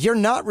 You're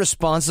not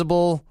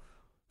responsible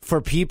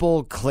for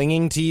people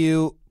clinging to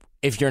you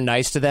if you're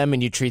nice to them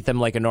and you treat them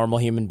like a normal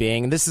human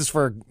being. And this is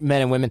for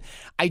men and women.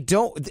 I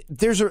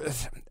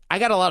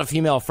got a lot of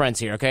female friends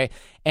here, okay?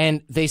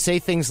 And they say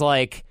things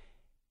like,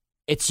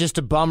 it's just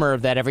a bummer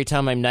that every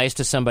time I'm nice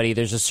to somebody,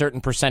 there's a certain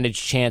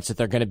percentage chance that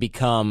they're going to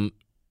become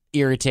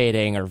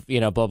irritating or,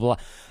 blah, blah, blah.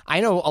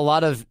 I know a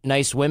lot of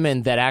nice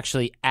women that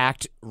actually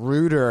act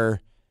ruder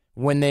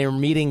when they're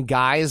meeting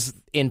guys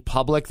in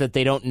public that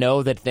they don't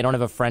know, that they don't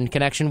have a friend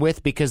connection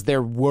with, because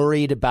they're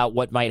worried about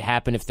what might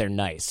happen if they're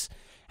nice.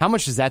 How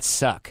much does that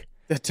suck?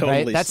 That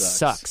totally right? That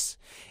sucks.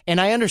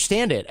 And I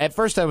understand it. At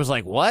first I was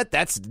like, what?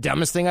 That's the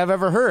dumbest thing I've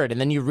ever heard.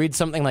 And then you read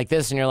something like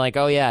this and you're like,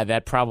 oh yeah,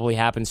 that probably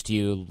happens to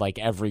you like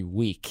every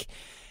week.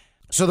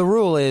 So the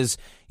rule is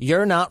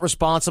you're not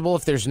responsible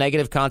if there's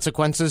negative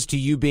consequences to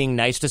you being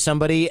nice to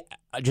somebody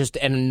just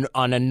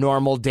on a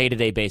normal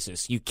day-to-day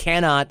basis. You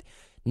cannot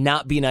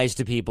not be nice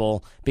to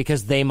people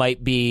because they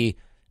might be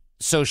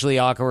socially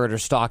awkward or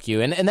stalk you.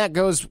 And that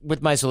goes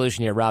with my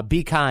solution here, Rob.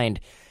 Be kind.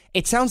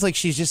 It sounds like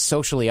she's just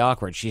socially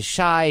awkward. She's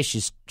shy.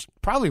 She's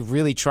probably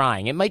really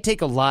trying. It might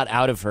take a lot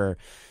out of her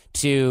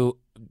to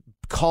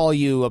call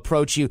you,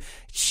 approach you.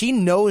 She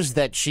knows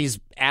that she's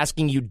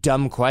asking you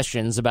dumb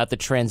questions about the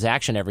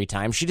transaction every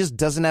time. She just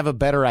doesn't have a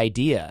better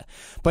idea.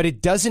 But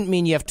it doesn't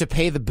mean you have to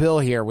pay the bill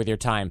here with your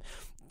time.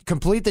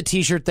 Complete the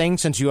t-shirt thing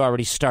since you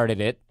already started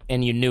it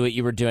and you knew what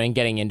you were doing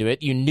getting into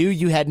it. You knew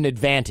you had an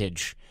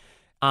advantage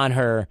on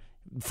her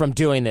from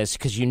doing this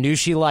because you knew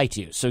she liked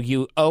you. So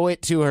you owe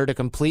it to her to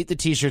complete the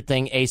t-shirt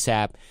thing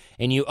ASAP,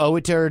 and you owe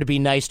it to her to be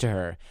nice to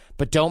her.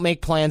 But don't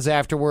make plans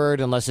afterward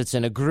unless it's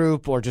in a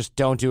group, or just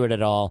don't do it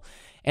at all.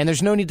 And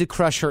there's no need to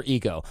crush her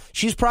ego.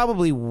 She's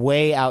probably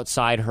way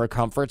outside her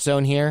comfort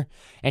zone here,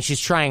 and she's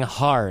trying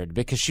hard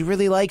because she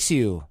really likes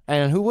you.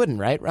 And who wouldn't,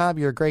 right, Rob?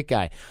 You're a great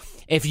guy.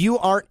 If you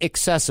aren't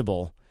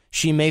accessible,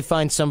 she may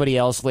find somebody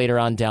else later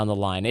on down the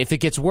line. If it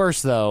gets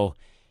worse, though,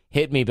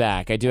 hit me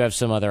back. I do have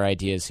some other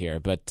ideas here,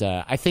 but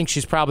I think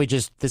she's probably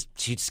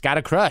she's got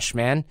a crush,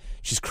 man.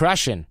 She's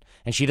crushing,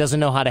 and she doesn't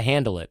know how to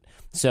handle it.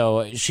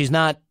 So she's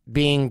not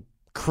being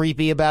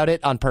creepy about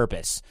it on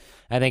purpose.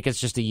 I think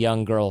it's just a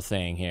young girl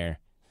thing here.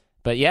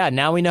 But yeah,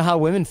 now we know how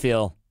women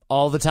feel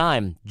all the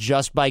time,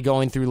 just by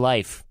going through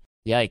life.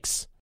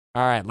 Yikes.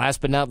 All right,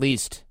 last but not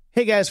least.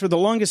 Hey guys, for the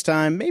longest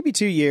time, maybe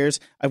 2 years,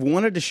 I've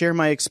wanted to share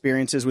my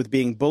experiences with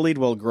being bullied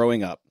while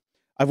growing up.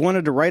 I've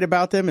wanted to write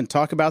about them and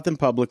talk about them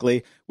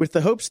publicly with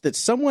the hopes that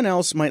someone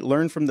else might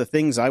learn from the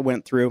things I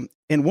went through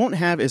and won't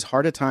have as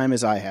hard a time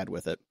as I had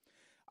with it.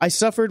 I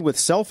suffered with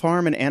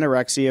self-harm and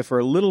anorexia for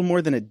a little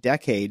more than a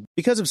decade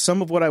because of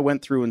some of what I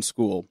went through in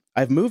school.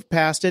 I've moved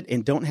past it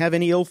and don't have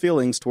any ill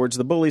feelings towards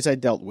the bullies I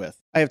dealt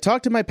with. I have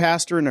talked to my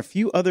pastor and a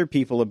few other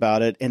people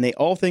about it, and they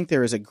all think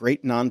there is a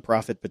great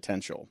nonprofit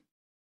potential.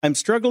 I'm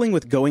struggling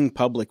with going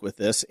public with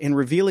this and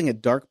revealing a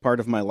dark part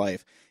of my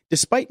life,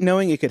 despite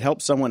knowing it could help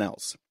someone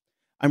else.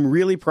 I'm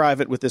really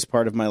private with this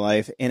part of my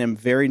life and am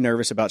very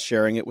nervous about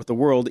sharing it with the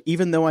world,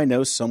 even though I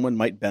know someone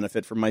might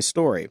benefit from my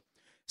story.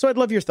 So I'd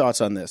love your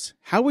thoughts on this.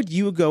 How would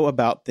you go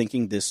about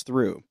thinking this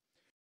through?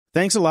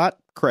 Thanks a lot,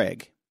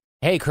 Craig.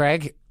 Hey,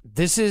 Craig.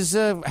 This is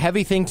a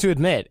heavy thing to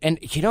admit. And,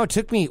 you know, it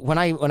took me, when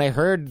I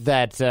heard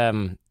that,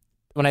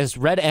 when I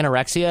read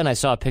anorexia and I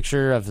saw a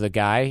picture of the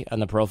guy on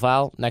the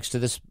profile next to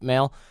this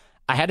male,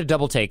 I had to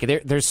double take.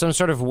 There's some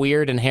sort of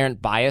weird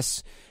inherent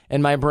bias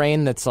in my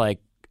brain that's like,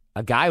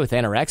 a guy with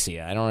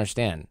anorexia? I don't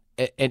understand.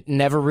 It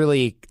never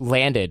really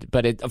landed,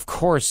 but of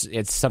course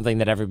it's something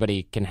that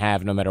everybody can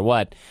have no matter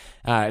what.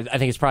 I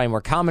think it's probably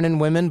more common in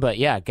women, but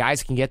yeah,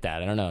 guys can get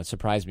that. I don't know. It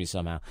surprised me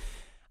somehow.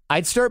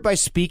 I'd start by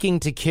speaking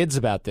to kids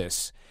about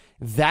this.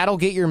 That'll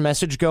get your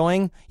message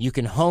going. You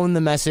can hone the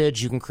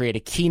message. You can create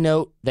a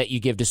keynote that you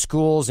give to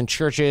schools and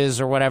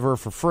churches or whatever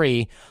for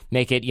free.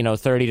 Make it,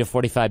 30 to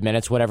 45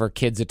 minutes, whatever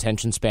kids'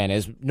 attention span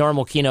is.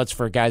 Normal keynotes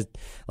for guys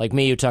like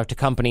me who talk to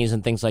companies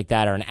and things like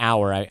that are an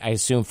hour. I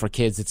assume for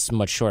kids it's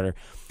much shorter.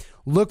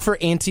 Look for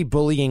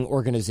anti-bullying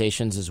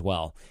organizations as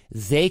well.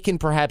 They can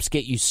perhaps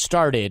get you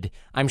started.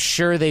 I'm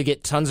sure they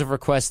get tons of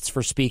requests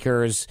for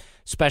speakers,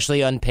 especially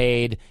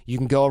unpaid. You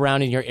can go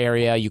around in your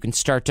area. You can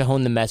start to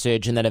hone the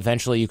message, and then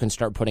eventually you can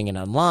start putting it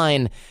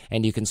online,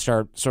 and you can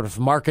start sort of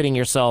marketing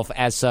yourself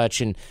as such,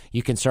 and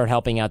you can start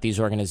helping out these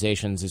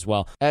organizations as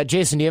well.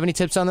 Jason, do you have any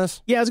tips on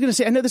this? Yeah, I was going to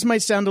say, I know this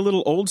might sound a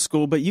little old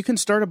school, but you can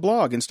start a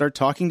blog and start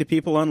talking to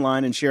people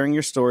online and sharing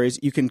your stories.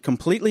 You can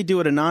completely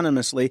do it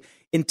anonymously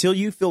until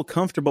you feel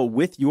comfortable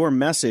with your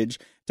message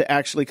to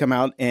actually come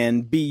out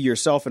and be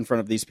yourself in front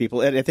of these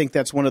people. And I think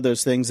that's one of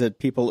those things that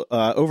people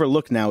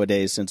overlook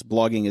nowadays, since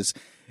blogging is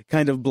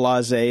kind of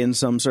blasé in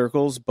some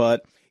circles,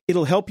 but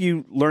it'll help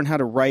you learn how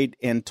to write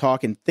and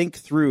talk and think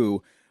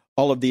through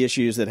all of the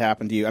issues that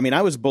happened to you. I mean,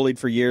 I was bullied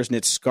for years and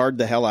it scarred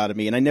the hell out of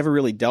me, and I never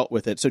really dealt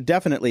with it. So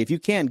definitely, if you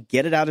can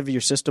get it out of your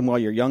system while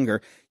you're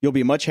younger, you'll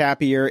be much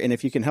happier. And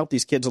if you can help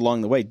these kids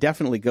along the way,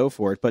 definitely go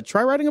for it. But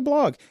try writing a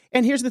blog.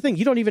 And here's the thing,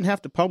 you don't even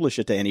have to publish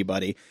it to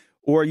anybody,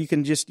 or you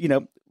can just,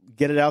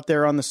 get it out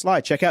there on the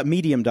slide. Check out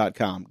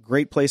medium.com.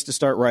 Great place to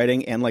start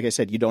writing. And like I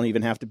said, you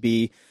don't have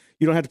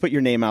to put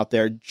your name out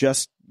there.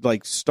 Just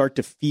like start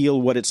to feel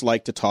what it's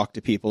like to talk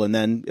to people, and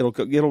then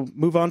it'll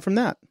move on from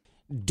that.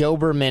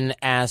 Doberman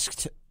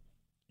asked,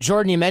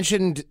 Jordan, you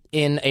mentioned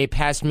in a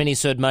past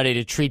Minisode Monday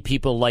to treat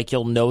people like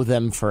you'll know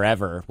them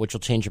forever, which will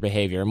change your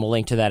behavior. And we'll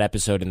link to that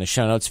episode in the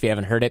show notes if you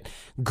haven't heard it.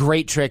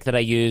 Great trick that I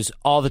use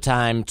all the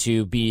time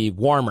to be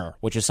warmer,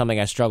 which is something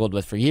I struggled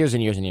with for years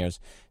and years and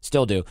years.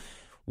 Still do.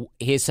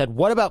 He said,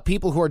 what about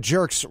people who are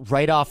jerks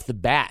right off the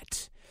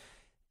bat?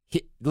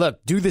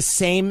 Look, do the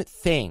same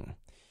thing.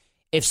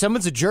 If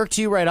someone's a jerk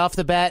to you right off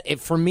the bat,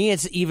 for me,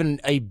 it's even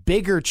a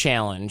bigger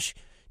challenge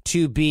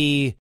to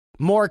be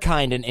more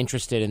kind and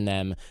interested in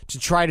them, to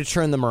try to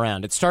turn them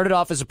around. It started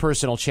off as a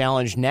personal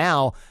challenge.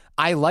 Now,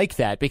 I like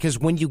that, because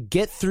when you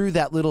get through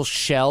that little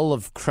shell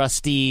of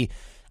crusty,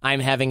 I'm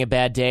having a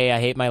bad day, I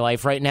hate my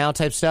life right now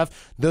type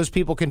stuff, those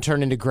people can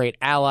turn into great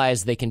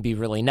allies. They can be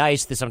really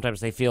nice. Sometimes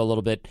they feel a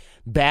little bit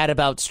bad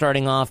about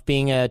starting off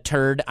being a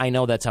turd. I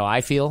know that's how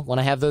I feel when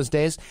I have those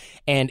days.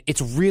 And it's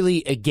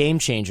really a game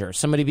changer.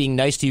 Somebody being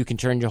nice to you can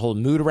turn your whole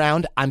mood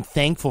around. I'm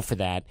thankful for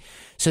that.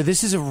 So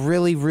this is a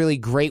really, really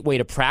great way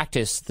to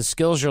practice the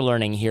skills you're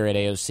learning here at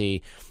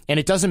AOC. And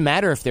it doesn't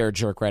matter if they're a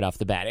jerk right off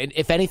the bat.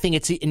 If anything,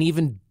 it's an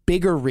even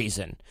bigger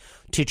reason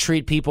to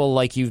treat people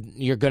like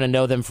you're going to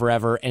know them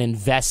forever and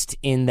invest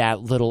in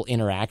that little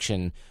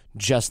interaction,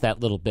 just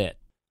that little bit.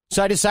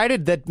 So I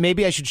decided that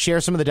maybe I should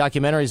share some of the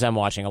documentaries I'm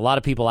watching. A lot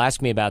of people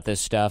ask me about this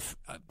stuff,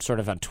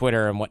 sort of on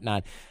Twitter and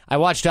whatnot. I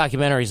watch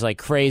documentaries like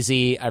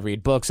crazy. I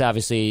read books,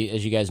 obviously,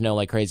 as you guys know,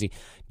 like crazy.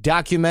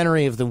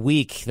 Documentary of the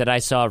week that I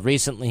saw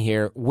recently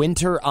here,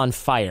 Winter on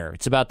Fire.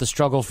 It's about the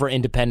struggle for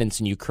independence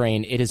in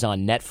Ukraine. It is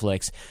on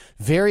Netflix.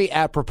 Very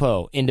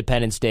apropos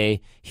Independence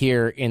Day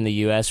here in the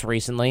U.S.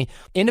 recently.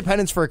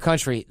 Independence for a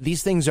country,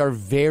 these things are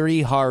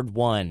very hard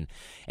won.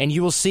 And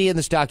you will see in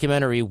this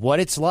documentary what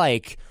it's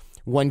like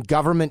when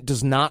government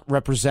does not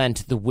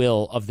represent the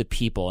will of the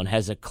people and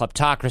has a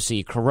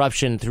kleptocracy,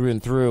 corruption through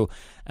and through,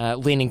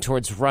 leaning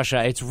towards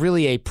Russia. It's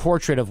really a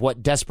portrait of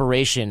what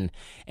desperation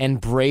and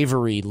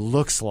bravery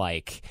looks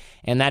like.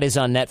 And that is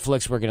on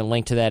Netflix. We're going to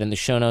link to that in the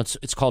show notes.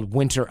 It's called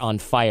Winter on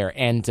Fire.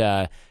 And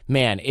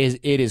man,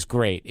 it is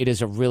great. It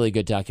is a really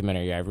good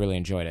documentary. I really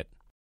enjoyed it.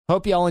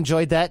 Hope you all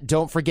enjoyed that.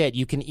 Don't forget,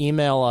 you can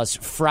email us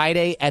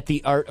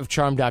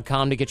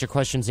Friday@theartofcharm.com to get your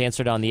questions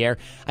answered on the air.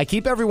 I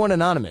keep everyone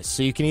anonymous,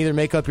 so you can either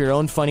make up your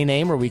own funny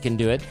name or we can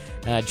do it.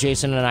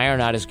 Jason and I are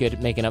not as good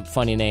at making up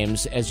funny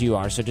names as you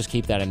are, so just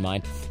keep that in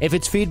mind. If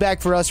it's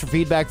feedback for us or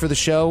feedback for the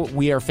show,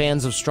 we are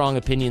fans of strong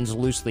opinions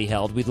loosely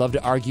held. We'd love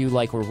to argue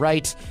like we're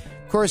right.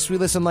 course, we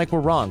listen like we're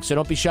wrong, so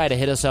don't be shy to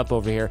hit us up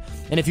over here.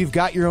 And if you've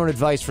got your own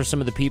advice for some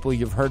of the people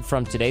you've heard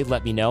from today,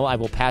 let me know. I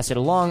will pass it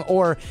along,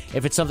 or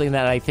if it's something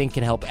that I think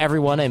can help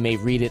everyone, I may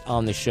read it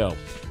on the show.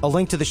 A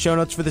link to the show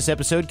notes for this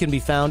episode can be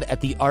found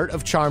at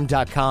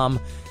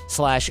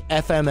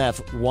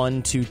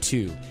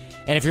theartofcharm.com/FMF122.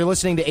 And if you're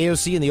listening to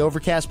AOC in the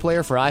Overcast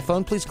player for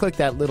iPhone, please click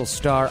that little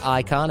star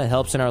icon. It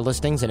helps in our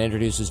listings and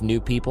introduces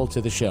new people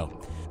to the show.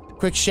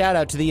 Quick shout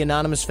out to the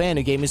anonymous fan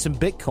who gave me some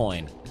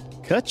Bitcoin.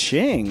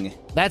 Ka-ching.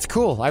 That's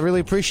cool. I really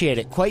appreciate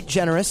it. Quite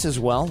generous as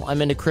well.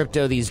 I'm into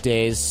crypto these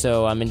days,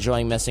 so I'm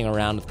enjoying messing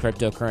around with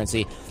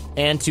cryptocurrency.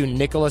 And to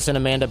Nicholas and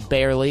Amanda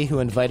Bailey, who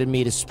invited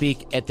me to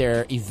speak at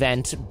their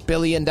event, $1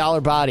 Billion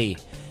Body.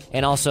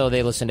 And also,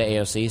 they listen to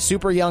AOC.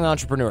 Super young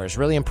entrepreneurs.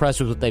 Really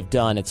impressed with what they've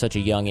done at such a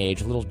young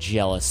age. A little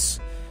jealous,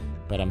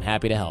 but I'm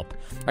happy to help.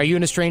 Are you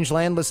in a strange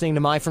land listening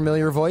to my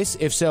familiar voice?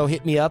 If so,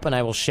 hit me up and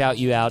I will shout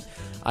you out.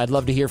 I'd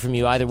love to hear from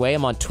you either way.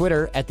 I'm on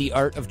Twitter at The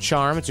Art of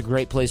Charm. It's a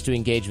great place to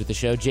engage with the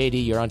show.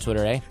 JD, you're on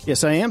Twitter, eh?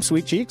 Yes, I am,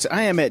 Sweet Cheeks.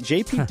 I am at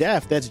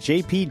JPDEF. That's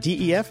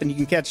JPDEF, and you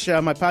can catch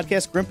my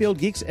podcast, Grumpy Old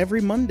Geeks,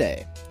 every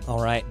Monday.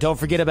 All right. Don't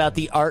forget about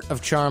the Art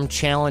of Charm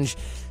Challenge.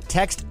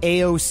 Text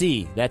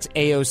AOC, that's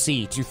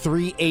AOC, to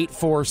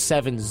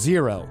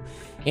 38470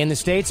 in the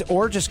States,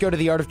 or just go to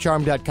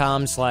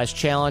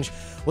theartofcharm.com/challenge.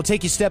 We'll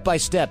take you step by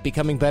step,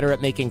 becoming better at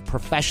making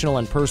professional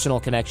and personal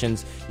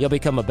connections. You'll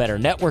become a better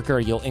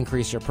networker. You'll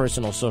increase your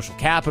personal social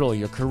capital,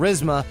 your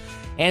charisma,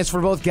 and it's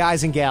for both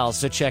guys and gals,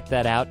 so check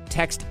that out.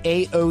 Text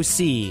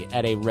AOC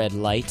at a red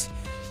light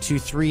to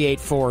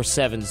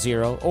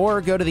 38470, or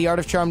go to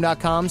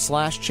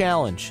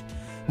theartofcharm.com/challenge.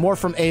 More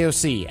from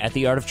AOC at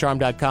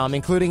theartofcharm.com,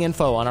 including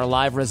info on our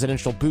live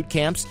residential boot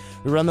camps.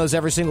 We run those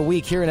every single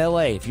week here in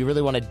LA. If you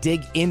really want to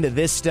dig into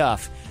this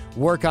stuff,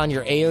 work on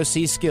your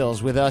AOC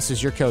skills with us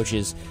as your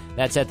coaches.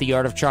 That's at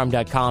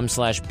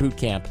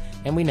theartofcharm.com/bootcamp.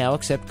 And we now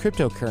accept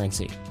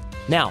cryptocurrency.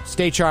 Now,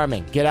 stay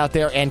charming, get out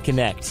there and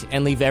connect,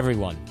 and leave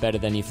everyone better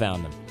than you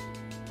found them.